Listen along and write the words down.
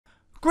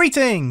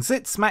Greetings,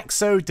 it's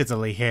Maxo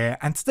Diddley here,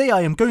 and today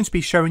I am going to be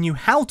showing you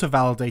how to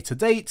validate a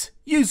date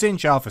using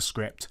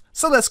JavaScript.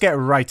 So let's get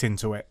right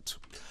into it.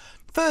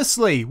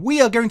 Firstly, we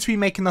are going to be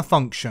making a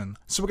function.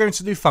 So we're going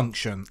to do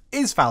function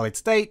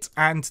isValidDate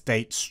and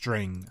date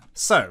string.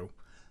 So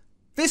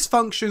this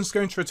function is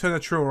going to return a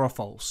true or a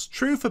false.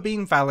 True for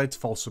being valid,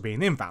 false for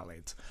being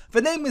invalid. The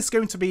name is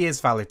going to be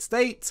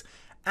isValidDate,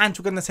 and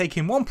we're going to take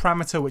in one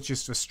parameter, which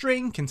is the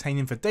string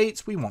containing the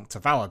date we want to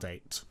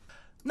validate.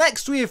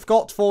 Next, we have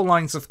got 4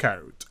 lines of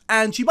code,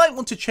 and you might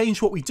want to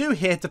change what we do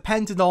here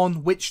depending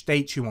on which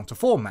date you want to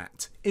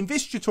format. In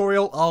this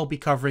tutorial, I'll be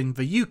covering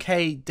the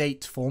UK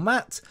date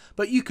format,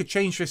 but you could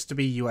change this to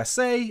be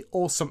USA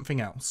or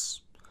something else.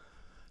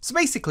 So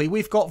basically,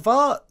 we've got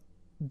var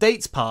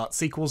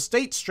dateParts equals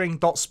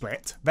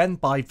datestring.split, then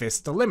by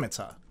this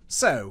delimiter.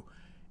 So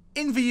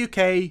in the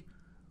UK,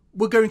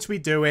 we're going to be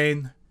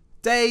doing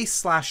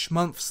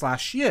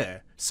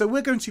day/month/year. So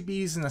we're going to be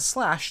using a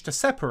slash to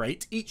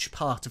separate each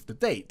part of the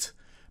date,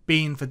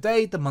 being the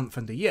day, the month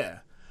and the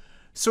year.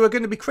 So we're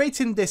going to be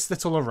creating this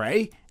little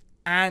array,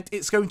 and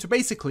it's going to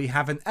basically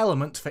have an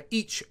element for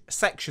each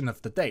section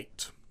of the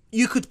date.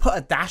 You could put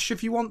a dash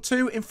if you want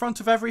to in front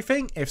of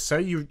everything. If so,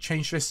 you would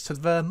change this to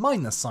the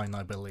minus sign,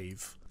 I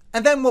believe.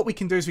 And then what we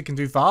can do is we can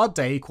do var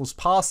day equals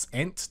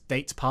parseInt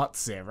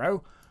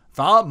datePart0,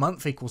 var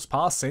month equals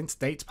parseInt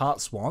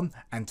dateParts1,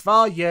 and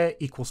var year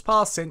equals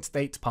parseInt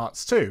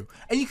dateParts2.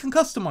 And you can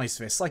customize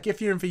this, like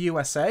if you're in the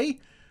USA,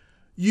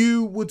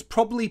 you would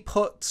probably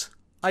put,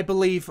 I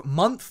believe,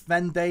 month,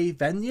 then day,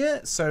 then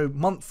year. So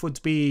month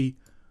would be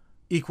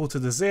equal to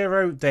the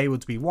 0, day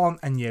would be 1,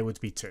 and year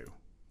would be 2.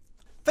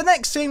 The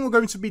next thing we're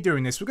going to be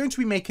doing is we're going to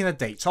be making a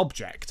date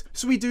object.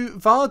 So we do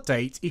var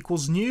date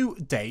equals new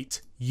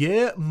date,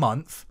 year,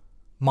 month,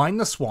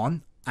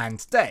 -1,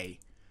 and day.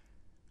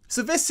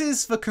 So this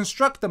is the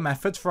constructor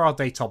method for our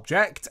date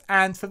object,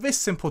 and for this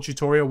simple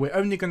tutorial we're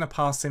only going to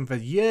pass in the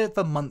year,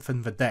 the month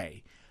and the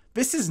day.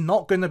 This is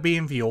not going to be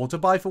in the order,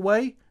 by the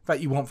way, that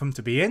you want them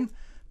to be in.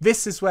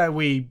 This is where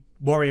we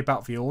worry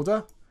about the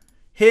order.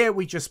 Here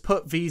we just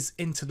put these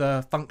into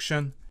the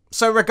function.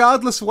 So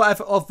regardless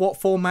of what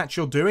format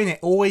you're doing, it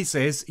always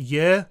is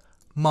year,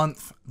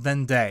 month,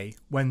 then day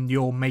when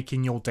you're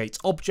making your date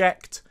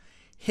object.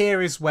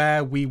 Here is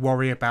where we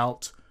worry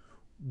about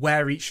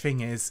where each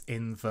thing is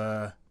in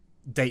the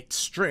date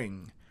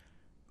string,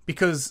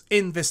 because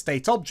in this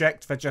date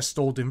object they're just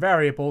stored in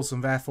variables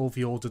and therefore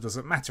the order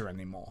doesn't matter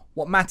anymore.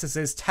 What matters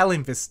is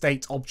telling this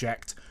date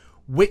object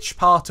which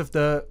part of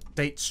the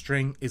date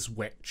string is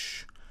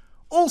which.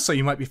 Also,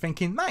 you might be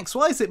thinking, Max,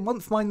 why is it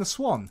month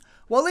 -1?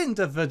 Well, in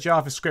the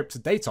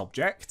JavaScript date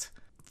object,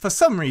 for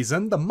some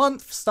reason the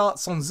month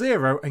starts on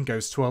 0 and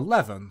goes to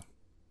 11.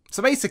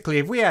 So basically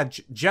if we had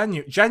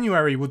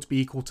January would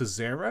be equal to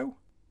 0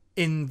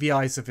 in the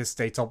eyes of this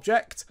date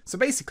object. So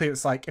basically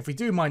it's like if we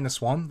do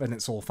 -1 then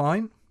it's all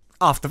fine.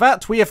 After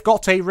that we have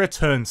got a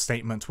return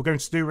statement. We're going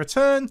to do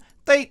return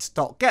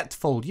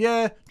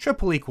date.getFullYear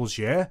triple equals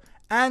year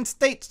and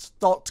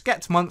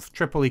date.getMonth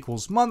triple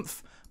equals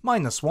month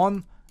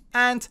 -1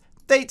 and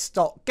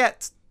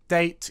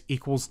date.getDate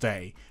equals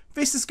day.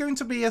 This is going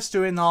to be us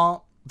doing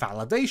our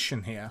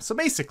validation here. So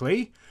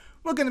basically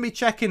we're going to be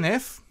checking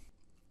if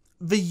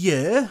the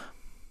year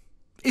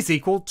is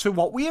equal to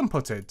what we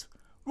inputted.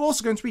 We're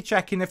also going to be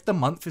checking if the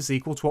month is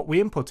equal to what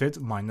we inputted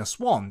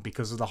 -1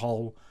 because of the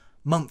whole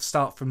month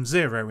start from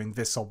 0 in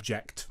this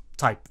object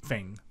type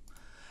thing.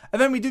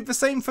 And then we do the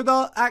same for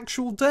the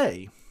actual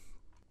day.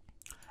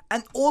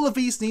 And all of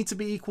these need to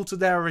be equal to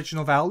their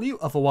original value,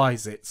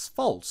 otherwise it's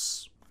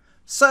false.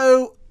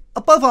 So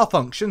above our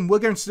function, we're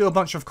going to do a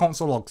bunch of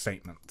console log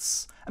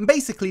statements. And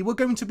basically we're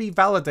going to be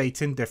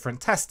validating different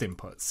test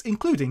inputs,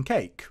 including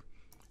cake.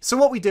 So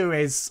what we do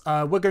is,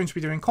 we're going to be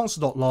doing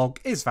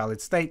console.log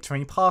isValidDate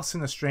to pass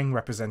in a string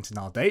representing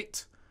our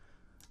date,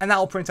 and that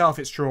will print out if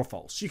it's true or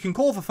false. You can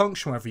call the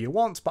function wherever you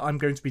want, but I'm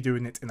going to be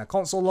doing it in a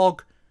console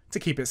log to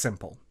keep it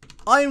simple.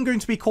 I am going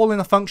to be calling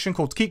a function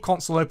called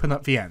keepConsoleOpen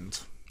at the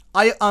end.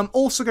 I am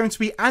also going to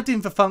be adding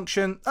the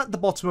function at the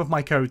bottom of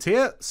my code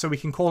here, so we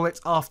can call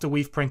it after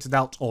we've printed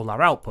out all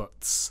our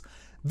outputs.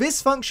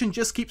 This function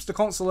just keeps the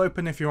console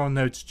open if you're on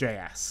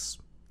node.js.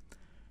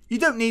 You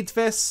don't need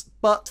this,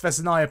 but there's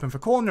an IOpen for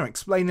corner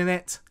explaining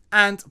it,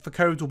 and the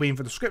code will be in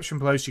the description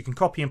below so you can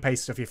copy and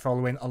paste it if you're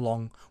following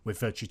along with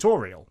the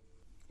tutorial.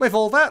 With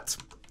all that,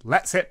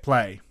 let's hit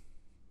play.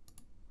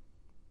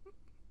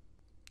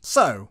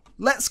 So,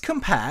 let's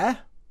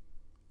compare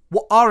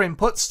what our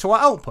inputs to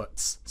our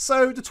outputs.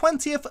 So the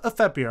 20th of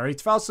February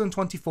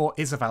 2024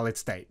 is a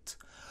valid date.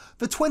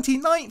 The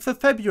 29th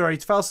of February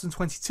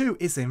 2022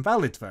 is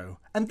invalid though,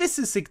 and this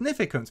is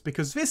significant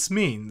because this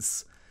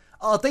means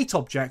our date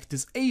object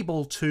is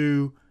able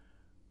to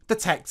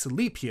detect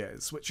leap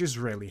years, which is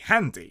really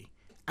handy.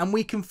 And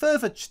we can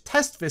further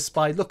test this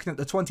by looking at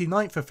the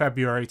 29th of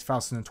February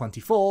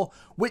 2024,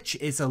 which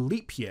is a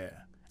leap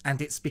year,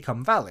 and it's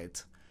become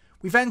valid.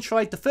 We then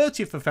tried the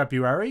 30th of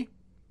February,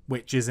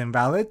 which is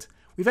invalid.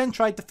 We then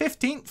tried the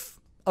 15th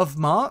of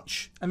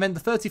March, and then the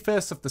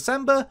 31st of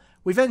December.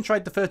 We then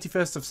tried the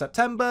 31st of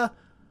September,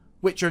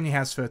 which only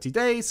has 30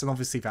 days, and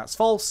obviously that's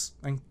false,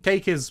 and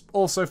cake is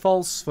also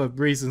false for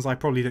reasons I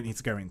probably don't need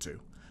to go into.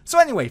 So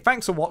anyway,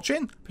 thanks for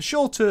watching, be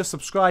sure to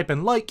subscribe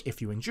and like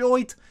if you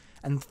enjoyed,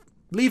 and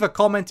leave a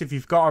comment if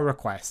you've got a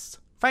request.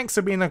 Thanks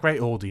for being a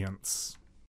great audience.